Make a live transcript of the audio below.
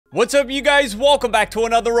What's up, you guys? Welcome back to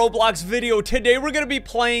another Roblox video. Today we're going to be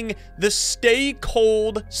playing the Stay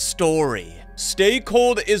Cold story. Stay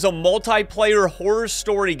Cold is a multiplayer horror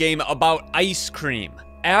story game about ice cream.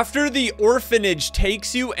 After the orphanage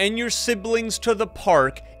takes you and your siblings to the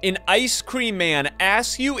park, an ice cream man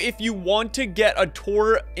asks you if you want to get a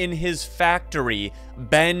tour in his factory,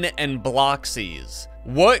 Ben and Bloxy's.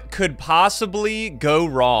 What could possibly go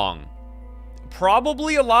wrong?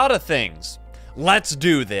 Probably a lot of things. Let's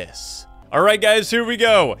do this. All right, guys, here we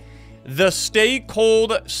go. The Stay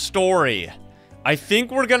Cold story. I think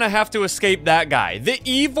we're gonna have to escape that guy. The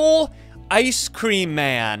evil ice cream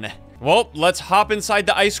man. Well, let's hop inside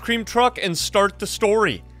the ice cream truck and start the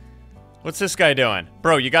story. What's this guy doing?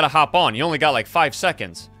 Bro, you gotta hop on. You only got like 5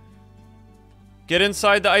 seconds. Get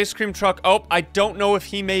inside the ice cream truck. Oh, I don't know if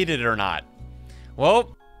he made it or not.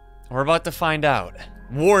 Well, we're about to find out.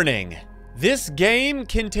 Warning. This game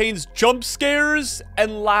contains jump scares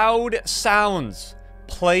and loud sounds.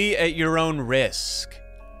 Play at your own risk.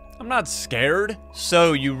 I'm not scared.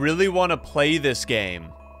 So, you really want to play this game?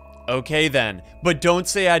 Okay then, but don't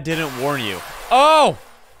say I didn't warn you. Oh!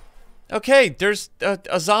 Okay, there's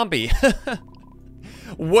a zombie.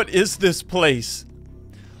 What is this place?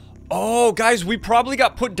 Oh, guys, we probably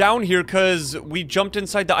got put down here because we jumped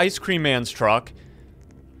inside the ice cream man's truck.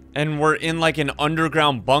 And we're in like an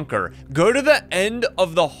underground bunker. Go to the end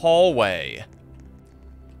of the hallway.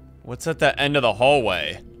 What's at the end of the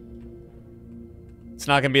hallway? It's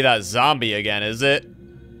not gonna be that zombie again, is it?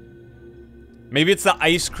 Maybe it's the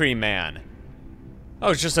ice cream man.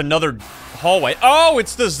 Oh, it's just another hallway. Oh,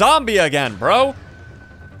 it's the zombie again, bro.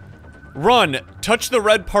 Run. Touch the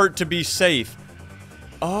red part to be safe.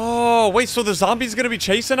 Oh, wait, so the zombie's gonna be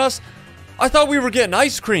chasing us? I thought we were getting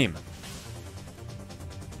ice cream.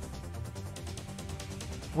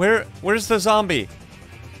 Where's the zombie?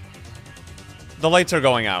 The lights are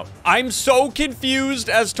going out. I'm so confused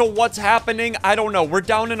as to what's happening. I don't know. We're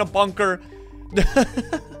down in a bunker.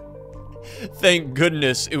 Thank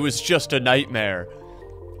goodness it was just a nightmare.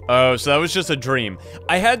 Oh, so that was just a dream.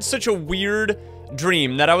 I had such a weird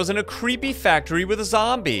dream that I was in a creepy factory with a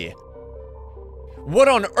zombie. What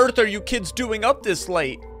on earth are you kids doing up this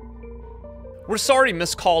late? We're sorry,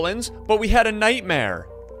 Miss Collins, but we had a nightmare.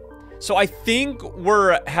 So I think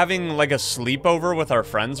we're having like a sleepover with our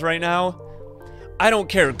friends right now. I don't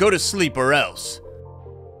care, go to sleep or else.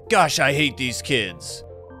 Gosh, I hate these kids.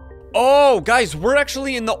 Oh, guys, we're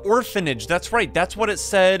actually in the orphanage. That's right, that's what it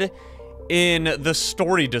said in the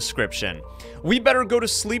story description. We better go to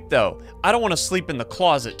sleep though. I don't want to sleep in the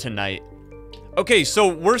closet tonight. Okay, so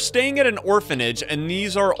we're staying at an orphanage and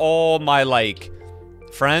these are all my like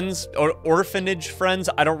friends or orphanage friends.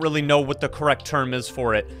 I don't really know what the correct term is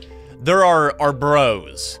for it. There are our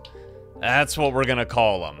bros. That's what we're gonna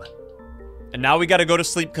call them. And now we gotta go to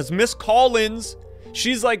sleep because Miss Collins,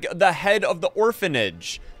 she's like the head of the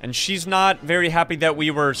orphanage. And she's not very happy that we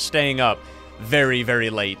were staying up very, very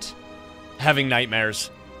late. Having nightmares.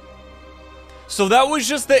 So that was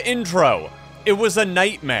just the intro. It was a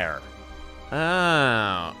nightmare.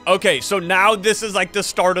 Oh. Okay, so now this is like the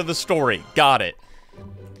start of the story. Got it.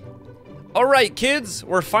 Alright, kids,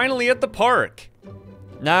 we're finally at the park.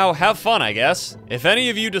 Now, have fun, I guess. If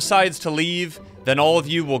any of you decides to leave, then all of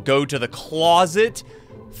you will go to the closet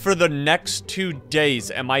for the next 2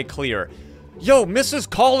 days. Am I clear? Yo, Mrs.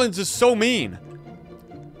 Collins is so mean.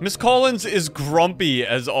 Miss Collins is grumpy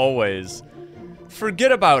as always.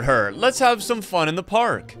 Forget about her. Let's have some fun in the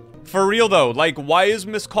park. For real though, like, why is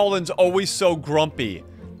Miss Collins always so grumpy?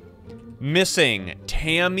 Missing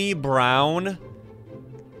Tammy Brown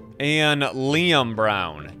and Liam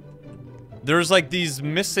Brown. There's like these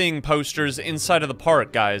missing posters inside of the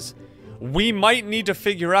park, guys. We might need to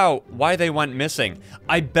figure out why they went missing.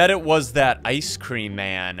 I bet it was that ice cream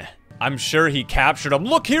man. I'm sure he captured them.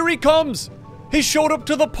 Look, here he comes! He showed up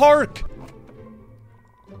to the park!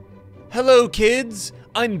 Hello, kids.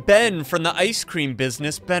 I'm Ben from the ice cream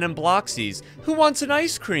business, Ben and Bloxy's. Who wants an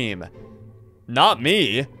ice cream? Not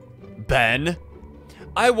me. Ben.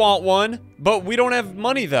 I want one, but we don't have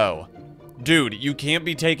money, though. Dude, you can't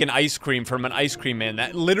be taking ice cream from an ice cream man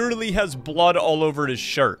that literally has blood all over his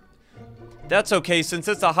shirt. That's okay, since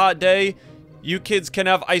it's a hot day, you kids can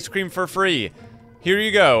have ice cream for free. Here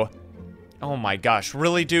you go. Oh my gosh,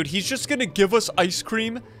 really, dude? He's just gonna give us ice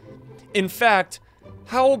cream? In fact,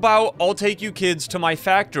 how about I'll take you kids to my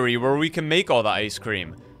factory where we can make all the ice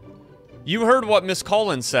cream? You heard what Miss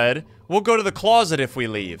Collins said. We'll go to the closet if we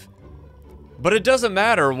leave. But it doesn't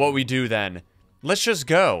matter what we do then. Let's just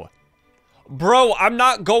go. Bro, I'm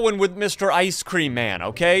not going with Mr. Ice Cream Man,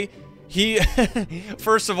 okay?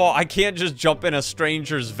 First of all, I can't just jump in a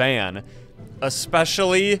stranger's van.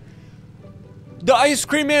 Especially the ice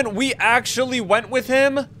cream man. We actually went with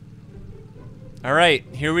him. All right,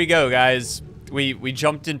 here we go, guys. We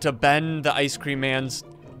jumped into Ben, the ice cream man's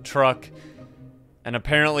truck. And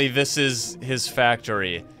apparently this is his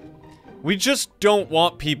factory. We just don't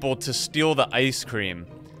want people to steal the ice cream.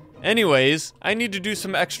 Anyways, I need to do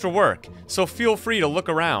some extra work, so feel free to look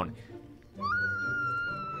around.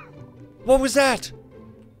 What was that?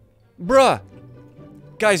 Bruh.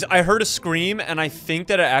 Guys, I heard a scream, and I think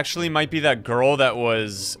that it actually might be that girl that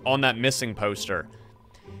was on that missing poster.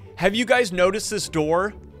 Have you guys noticed this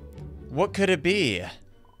door? What could it be?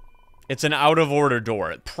 It's an out-of-order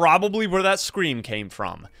door. Probably where that scream came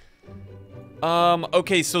from.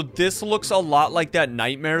 Okay, so this looks a lot like that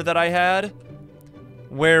nightmare that I had,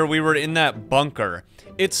 where we were in that bunker.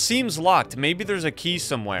 It seems locked. Maybe there's a key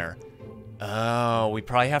somewhere. Oh, we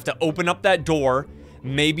probably have to open up that door.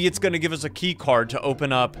 Maybe it's gonna give us a key card to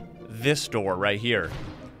open up this door right here.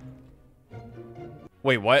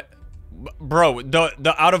 Wait, what? Bro,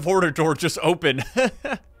 the out-of-order door just opened.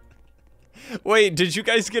 Wait, did you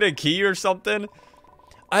guys get a key or something?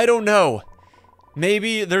 I don't know.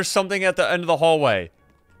 Maybe there's something at the end of the hallway.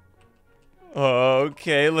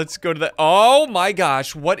 Okay, let's go to the... Oh my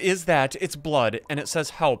gosh, what is that? It's blood, and it says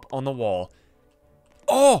help on the wall.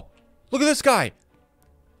 Oh, look at this guy.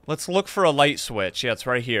 Let's look for a light switch. Yeah, it's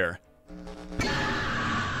right here.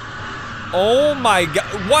 Oh my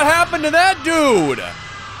god, what happened to that dude?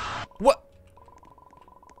 What?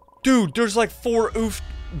 Dude, there's like 4 oof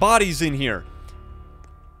bodies in here.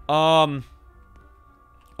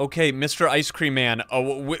 Okay, Mr. Ice Cream Man,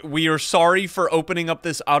 we are sorry for opening up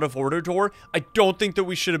this out-of-order door. I don't think that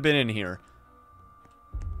we should have been in here.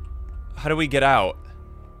 How do we get out?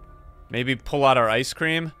 Maybe pull out our ice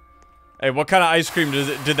cream? Hey, what kind of ice cream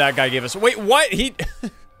did that guy give us? Wait, what? He...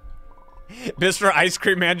 Mr. Ice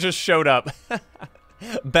Cream Man just showed up.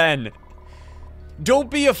 Ben. Don't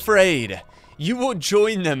be afraid. You will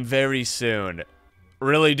join them very soon.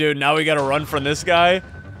 Really, dude? Now we gotta run from this guy?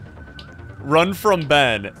 Run from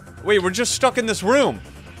Ben. Wait, we're just stuck in this room.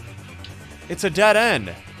 It's a dead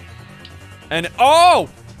end. And, oh!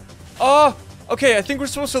 Okay, I think we're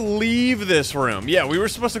supposed to leave this room. Yeah, we were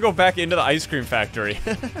supposed to go back into the ice cream factory.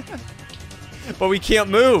 But we can't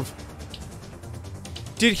move.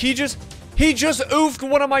 Did he just oofed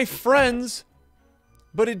one of my friends.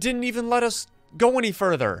 But it didn't even let us go any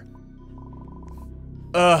further.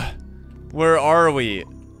 Where are we?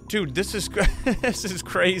 Dude, this is, this is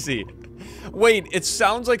crazy. Wait, it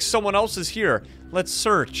sounds like someone else is here. Let's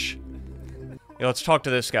search. Yeah, let's talk to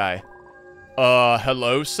this guy.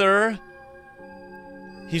 Hello, sir?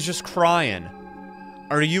 He's just crying.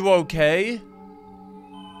 Are you okay?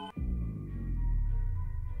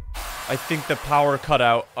 I think the power cut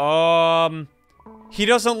out. He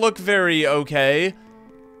doesn't look very okay.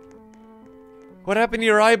 What happened to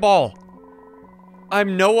your eyeball?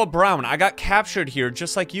 I'm Noah Brown. I got captured here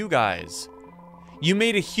just like you guys. You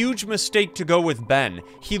made a huge mistake to go with Ben.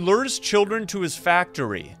 He lures children to his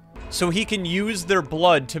factory so he can use their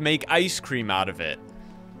blood to make ice cream out of it.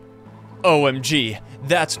 OMG,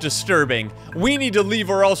 that's disturbing. We need to leave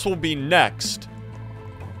or else we'll be next.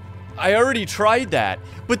 I already tried that,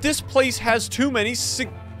 but this place has too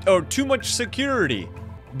much security.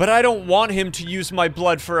 But I don't want him to use my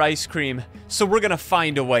blood for ice cream, so we're gonna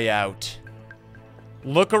find a way out.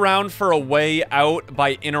 Look around for a way out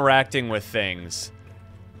by interacting with things.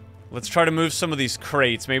 Let's try to move some of these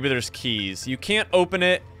crates. Maybe there's keys. You can't open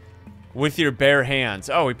it with your bare hands.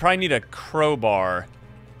 Oh, we probably need a crowbar.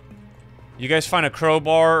 You guys find a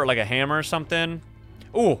crowbar or like a hammer or something?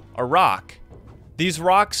 Ooh, a rock. These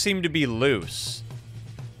rocks seem to be loose.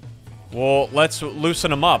 Well, let's loosen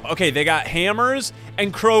them up. Okay, they got hammers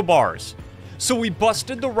and crowbars. So we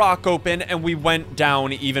busted the rock open and we went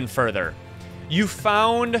down even further. You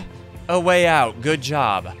found a way out. Good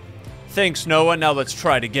job. Thanks, Noah. Now let's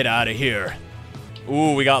try to get out of here.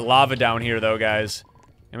 Ooh, we got lava down here, though, guys.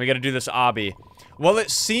 And we gotta do this obby. Well, it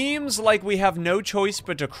seems like we have no choice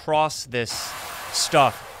but to cross this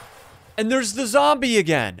stuff. And there's the zombie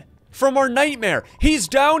again. From our nightmare. He's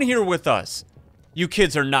down here with us. You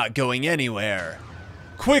kids are not going anywhere.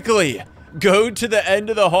 Quickly, go to the end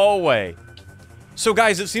of the hallway. So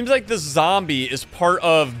guys, it seems like the zombie is part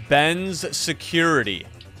of Ben's security.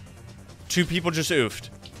 2 people just oofed.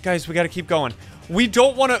 Guys, we gotta keep going. We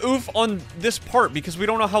don't want to oof on this part because we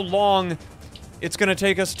don't know how long it's gonna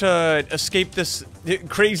take us to escape this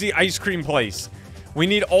crazy ice cream place. We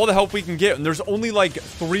need all the help we can get, and there's only like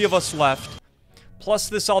 3 of us left. Plus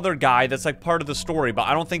this other guy that's like part of the story, but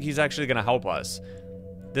I don't think he's actually gonna help us.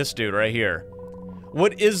 This dude right here.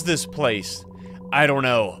 What is this place? I don't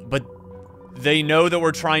know, but They know that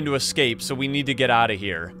we're trying to escape, so we need to get out of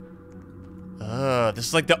here. This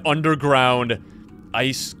is like the underground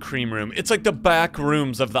ice cream room. It's like the back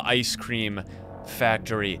rooms of the ice cream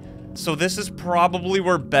factory. So this is probably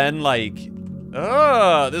where Ben, like...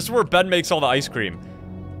 this is where Ben makes all the ice cream.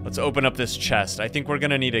 Let's open up this chest. I think we're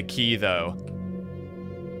gonna need a key, though.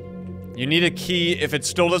 You need a key. If it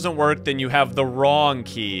still doesn't work, then you have the wrong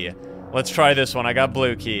key. Let's try this one. I got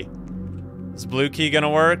blue key. Is blue key gonna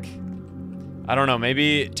work? I don't know.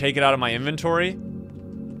 Maybe take it out of my inventory?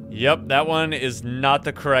 Yep, that one is not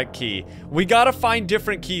the correct key. We gotta find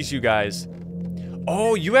different keys, you guys.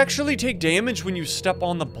 Oh, you actually take damage when you step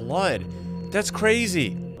on the blood. That's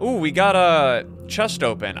crazy. Ooh, we got a chest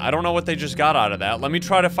open. I don't know what they just got out of that. Let me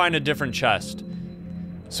try to find a different chest.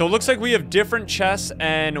 So it looks like we have different chests,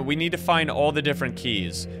 and we need to find all the different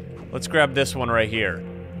keys. Let's grab this one right here.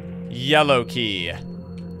 Yellow key.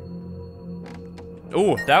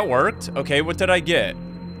 Ooh, that worked. Okay, what did I get?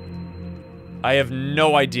 I have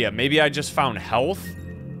no idea. Maybe I just found health?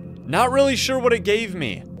 Not really sure what it gave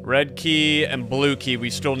me. Red key and blue key we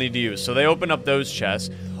still need to use. So they open up those chests.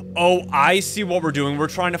 Oh, I see what we're doing. We're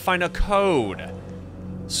trying to find a code.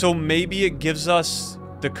 So maybe it gives us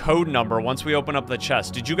the code number once we open up the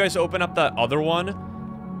chest. Did you guys open up that other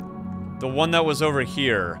one? The one that was over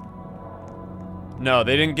here. No,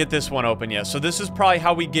 they didn't get this one open yet. So this is probably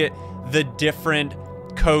how we get the different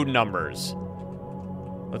code numbers.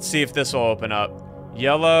 Let's see if this will open up.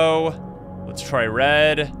 Yellow. Let's try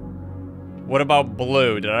red. What about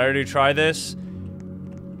blue? Did I already try this?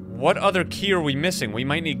 What other key are we missing? We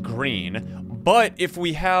might need green. But if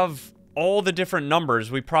we have all the different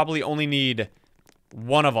numbers, we probably only need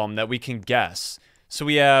one of them that we can guess. So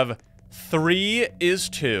we have 3 is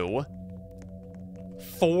 2.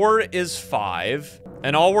 4 is 5.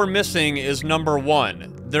 And all we're missing is number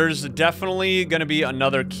 1. There's definitely gonna be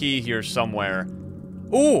another key here somewhere.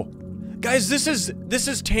 Ooh! Guys, this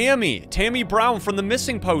is Tammy. Tammy Brown from the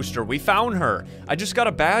missing poster. We found her. I just got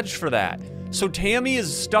a badge for that. So Tammy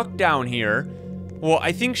is stuck down here. Well,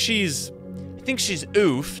 I think she's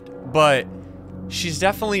oofed, but she's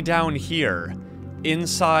definitely down here.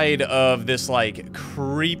 Inside of this, like,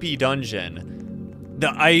 creepy dungeon.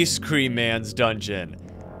 The Ice Cream Man's dungeon.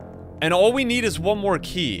 And all we need is one more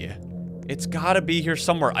key. It's gotta be here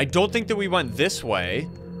somewhere. I don't think that we went this way.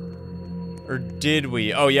 Or did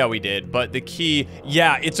we? Oh, yeah, we did. But the key...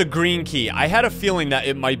 Yeah, it's a green key. I had a feeling that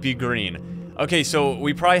it might be green. Okay, so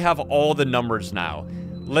we probably have all the numbers now.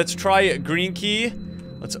 Let's try a green key.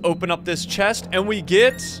 Let's open up this chest. And we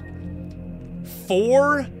get...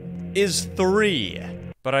 4 is 3.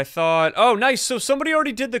 But I thought... Oh, nice. So somebody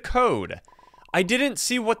already did the code. I didn't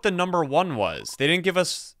see what the number 1 was. They didn't give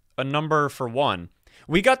us a number for 1.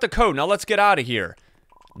 We got the code. Now let's get out of here.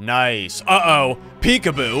 Nice. Uh-oh.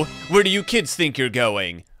 Peekaboo. Where do you kids think you're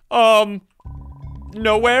going?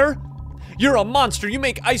 Nowhere? You're a monster. You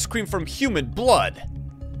make ice cream from human blood.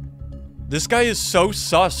 This guy is so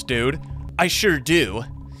sus, dude. I sure do.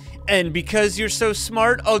 And because you're so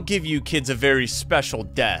smart, I'll give you kids a very special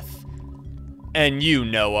death. And you,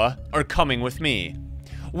 Noah, are coming with me.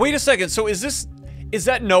 Wait a second. So is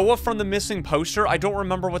that Noah from the missing poster? I don't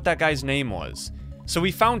remember what that guy's name was. So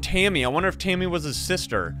we found Tammy. I wonder if Tammy was his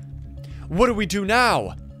sister. What do we do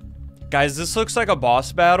now? Guys, this looks like a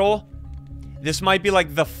boss battle. This might be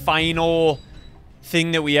like the final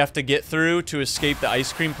thing that we have to get through to escape the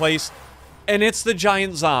ice cream place. And it's the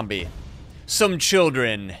giant zombie. Some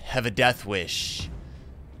children have a death wish.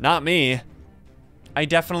 Not me. I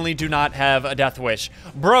definitely do not have a death wish.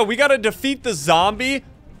 Bro, we gotta defeat the zombie?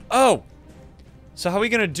 Oh. So how are we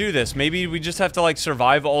gonna do this? Maybe we just have to, like,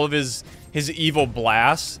 survive all of his evil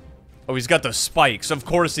blasts? Oh, he's got the spikes. Of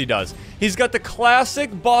course he does. He's got the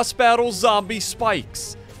classic boss battle zombie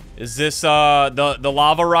spikes. Is this, the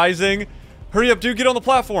lava rising? Hurry up, dude. Get on the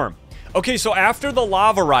platform. Okay, so after the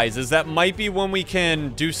lava rises, that might be when we can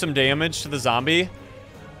do some damage to the zombie.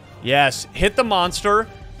 Yes, hit the monster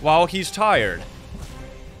while he's tired.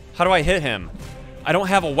 How do I hit him? I don't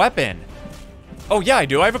have a weapon. Oh, yeah, I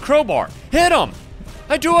do. I have a crowbar. Hit him!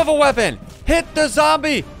 I do have a weapon! Hit the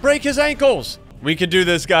zombie! Break his ankles! We could do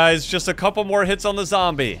this, guys. Just a couple more hits on the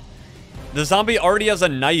zombie. The zombie already has a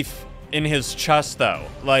knife in his chest, though.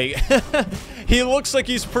 Like, he looks like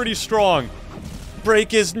he's pretty strong.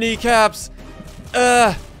 Break his kneecaps.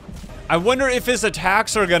 I wonder if his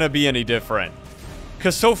attacks are gonna be any different.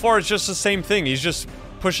 Because so far, it's just the same thing. He's just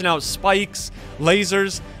pushing out spikes,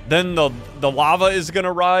 lasers. Then the lava is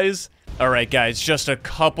gonna rise. Alright, guys. Just a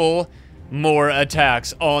couple more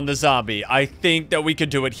attacks on the zombie. I think that we could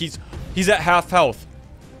do it. He's at half health.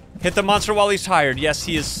 Hit the monster while he's tired. Yes,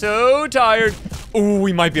 he is so tired. Ooh,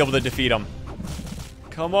 we might be able to defeat him.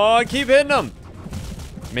 Come on, keep hitting him.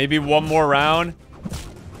 Maybe one more round.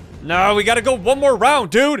 No, we gotta go one more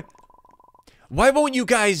round, dude. Why won't you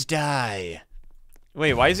guys die?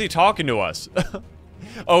 Wait, why is he talking to us?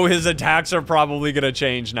 Oh, his attacks are probably gonna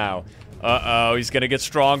change now. Uh-oh, he's gonna get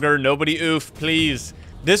stronger. Nobody oof, please.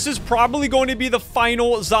 This is probably going to be the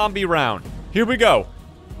final zombie round. Here we go.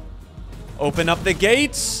 Open up the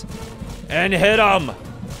gates and hit him.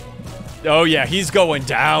 Oh yeah, he's going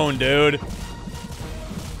down, dude.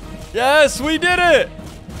 Yes, we did it.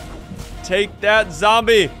 Take that,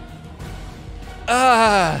 zombie.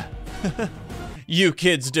 Ah. You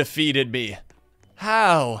kids defeated me.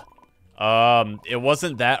 How? It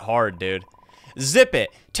wasn't that hard, dude. Zip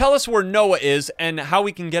it. Tell us where Noah is and how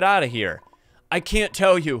we can get out of here. I can't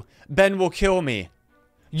tell you. Ben will kill me.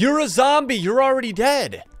 You're a zombie. You're already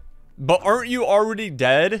dead. But aren't you already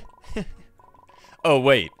dead? Oh,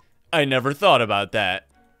 wait. I never thought about that.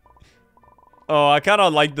 Oh, I kind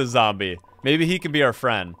of like the zombie. Maybe he can be our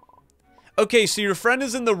friend. Okay, so your friend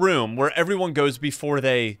is in the room where everyone goes before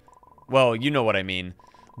they... Well, you know what I mean.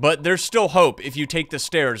 But there's still hope if you take the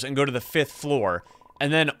stairs and go to the 5th floor.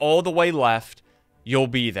 And then all the way left, you'll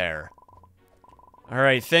be there.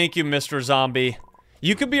 Alright, thank you, Mr. Zombie.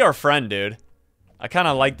 You could be our friend, dude. I kind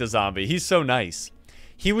of like the zombie. He's so nice.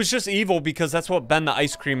 He was just evil because that's what Ben the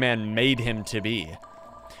Ice Cream Man made him to be.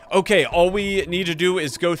 Okay, all we need to do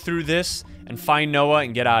is go through this and find Noah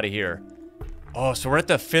and get out of here. Oh, so we're at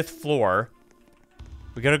the 5th floor.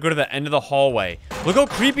 We gotta go to the end of the hallway. Look how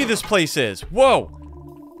creepy this place is. Whoa!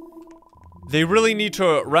 They really need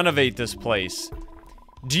to renovate this place.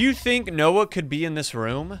 Do you think Noah could be in this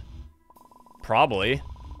room? Probably.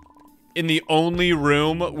 In the only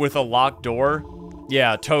room with a locked door?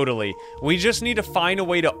 Yeah, totally. We just need to find a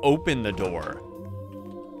way to open the door.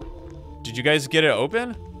 Did you guys get it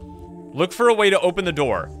open? Look for a way to open the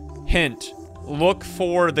door. Hint. Look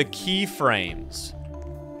for the keyframes.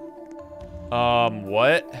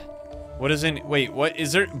 What? What is in... Wait, what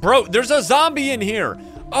is there? Bro, there's a zombie in here!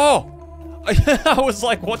 Oh! I was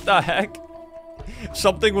like, what the heck?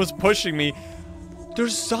 Something was pushing me.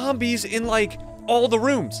 There's zombies in, like, all the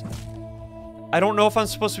rooms. I don't know if I'm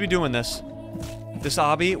supposed to be doing this. This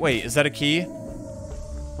obby? Wait, is that a key?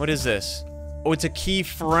 What is this? Oh, it's a key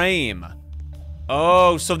frame.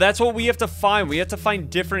 Oh, so that's what we have to find. We have to find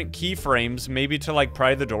different keyframes, maybe to, like,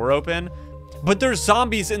 pry the door open. But there's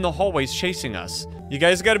zombies in the hallways chasing us. You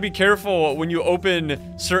guys gotta be careful when you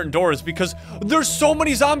open certain doors because there's so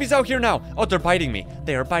many zombies out here now. Oh, they're biting me.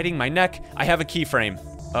 They are biting my neck. I have a keyframe.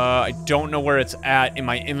 I don't know where it's at in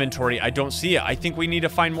my inventory. I don't see it. I think we need to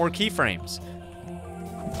find more keyframes.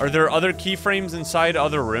 Are there other keyframes inside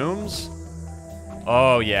other rooms?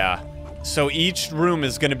 Oh, yeah. So each room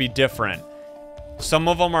is gonna be different. Some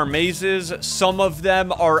of them are mazes. Some of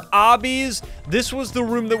them are obbies. This was the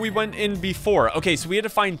room that we went in before. Okay, so we had to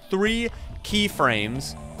find 3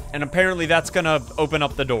 keyframes, and apparently that's gonna open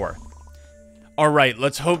up the door. All right,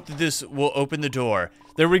 let's hope that this will open the door.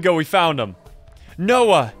 There we go, we found him.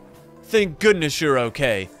 Noah, thank goodness you're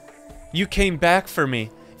okay. You came back for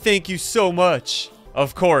me. Thank you so much.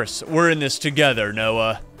 Of course, we're in this together,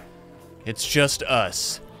 Noah. It's just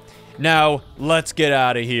us. Now, let's get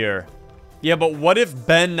out of here. Yeah, but what if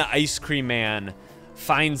Ben the Ice Cream Man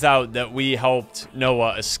finds out that we helped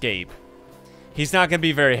Noah escape? He's not gonna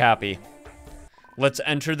be very happy. Let's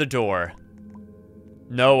enter the door.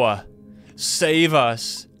 Noah, save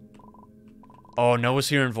us. Oh, Noah's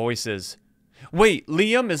hearing voices. Wait,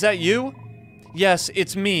 Liam, is that you? Yes,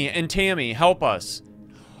 it's me and Tammy. Help us.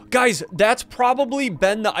 Guys, that's probably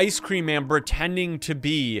Ben the Ice Cream Man pretending to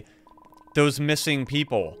be those missing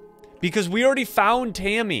people. Because we already found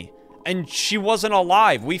Tammy. And she wasn't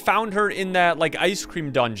alive. We found her in that, like, ice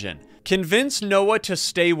cream dungeon. Convince Noah to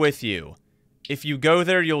stay with you. If you go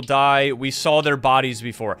there, you'll die. We saw their bodies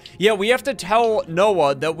before. Yeah, we have to tell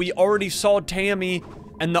Noah that we already saw Tammy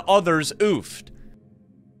and the others oofed.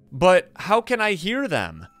 But how can I hear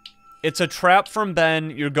them? It's a trap from Ben.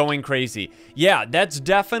 You're going crazy. Yeah, that's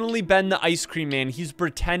definitely Ben the Ice Cream Man. He's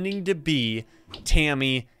pretending to be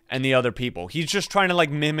Tammy and the other people. He's just trying to, like,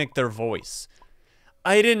 mimic their voice.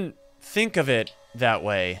 I didn't think of it that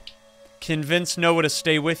way. Convince Noah to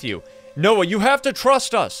stay with you. Noah, you have to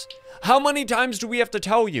trust us. How many times do we have to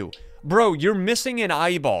tell you? Bro, you're missing an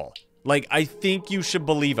eyeball. Like, I think you should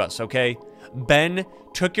believe us, okay? Ben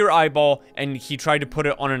took your eyeball and he tried to put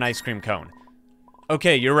it on an ice cream cone.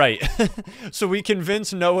 Okay, you're right. So we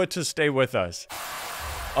convinced Noah to stay with us.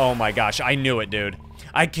 Oh my gosh, I knew it, dude.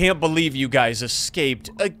 I can't believe you guys escaped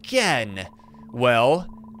again. Well,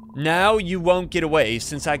 now you won't get away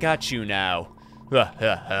since I got you now.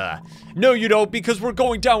 No, you don't, because we're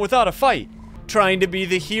going down without a fight. trying to be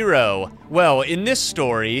the hero. Well, in this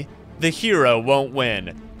story, the hero won't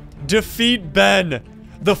win. Defeat Ben,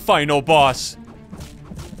 the final boss.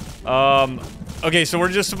 Okay, so we're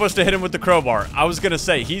just supposed to hit him with the crowbar. I was gonna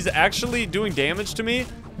say, he's actually doing damage to me,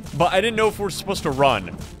 but I didn't know if we're supposed to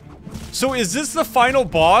run. So is this the final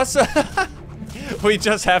boss? We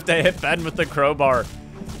just have to hit Ben with the crowbar.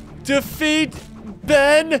 Defeat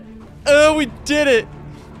Ben! Oh, we did it!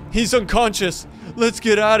 He's unconscious. Let's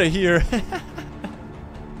get out of here.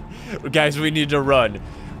 Guys, we need to run.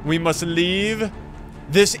 We must leave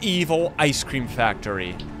this evil ice cream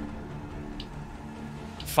factory.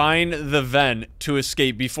 Find the vent to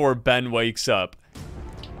escape before Ben wakes up.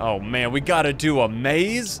 Oh man, we gotta do a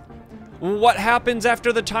maze? What happens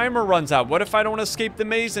after the timer runs out? What if I don't escape the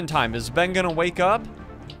maze in time? Is Ben gonna wake up?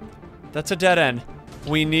 That's a dead end.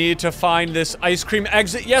 We need to find this ice cream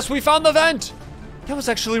exit. Yes, we found the vent! That was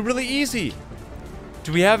actually really easy.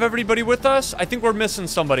 Do we have everybody with us? I think we're missing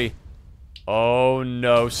somebody. Oh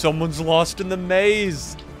no, someone's lost in the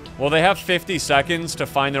maze. Well, they have 50 seconds to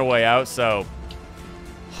find their way out, so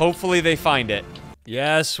hopefully they find it.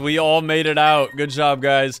 Yes, we all made it out. Good job,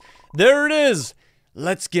 guys. There it is.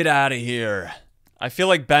 Let's get out of here. I feel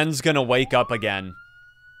like Ben's gonna wake up again.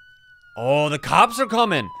 Oh, the cops are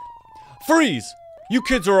coming. Freeze! You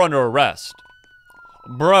kids are under arrest.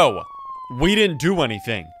 Bro, we didn't do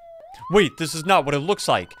anything. Wait, this is not what it looks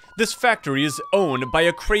like. This factory is owned by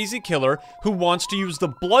a crazy killer who wants to use the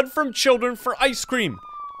blood from children for ice cream.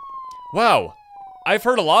 Wow, I've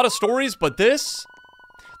heard a lot of stories, but this?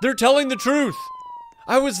 They're telling the truth.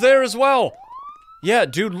 I was there as well. Yeah,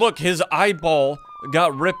 dude, look, his eyeball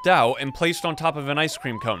got ripped out and placed on top of an ice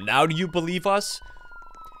cream cone. Now do you believe us?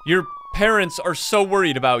 Your parents are so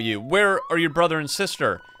worried about you. Where are your brother and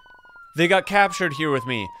sister? They got captured here with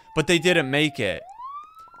me, but they didn't make it.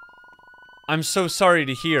 I'm so sorry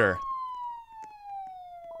to hear.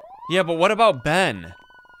 Yeah, but what about Ben?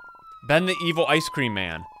 Ben the evil ice cream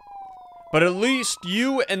man. But at least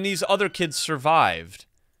you and these other kids survived.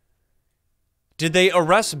 Did they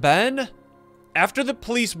arrest Ben? After the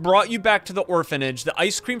police brought you back to the orphanage, the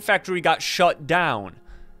ice cream factory got shut down.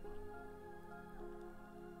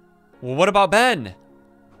 Well, what about Ben?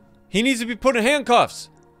 He needs to be put in handcuffs.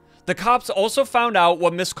 The cops also found out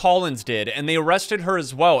what Miss Collins did, and they arrested her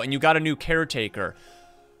as well, and you got a new caretaker.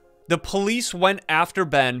 The police went after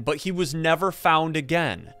Ben, but he was never found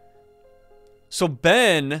again. So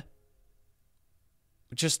Ben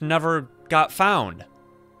just never got found.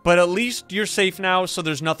 But at least you're safe now, so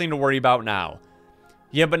there's nothing to worry about now.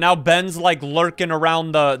 Yeah, but now Ben's like lurking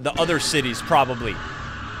around the other cities, probably.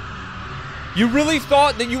 You really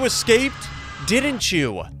thought that you escaped, didn't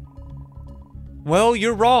you? Well,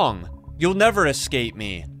 you're wrong. You'll never escape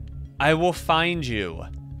me. I will find you.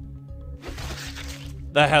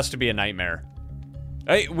 That has to be a nightmare.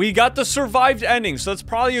 Hey, we got the survived ending, so that's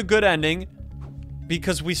probably a good ending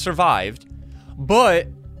because we survived. But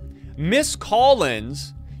Miss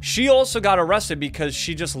Collins, she also got arrested because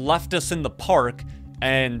she just left us in the park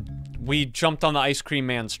and we jumped on the ice cream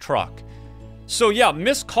man's truck. So yeah,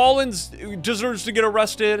 Miss Collins deserves to get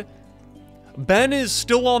arrested. Ben is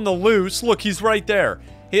still on the loose. Look, he's right there.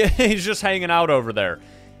 He's just hanging out over there.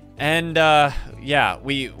 And yeah,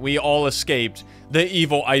 we all escaped the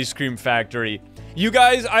evil ice cream factory. You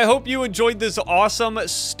guys, I hope you enjoyed this awesome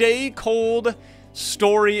Stay Cold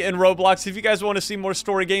story in Roblox. If you guys want to see more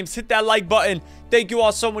story games, hit that like button. Thank you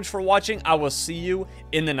all so much for watching. I will see you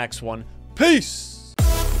in the next one. Peace!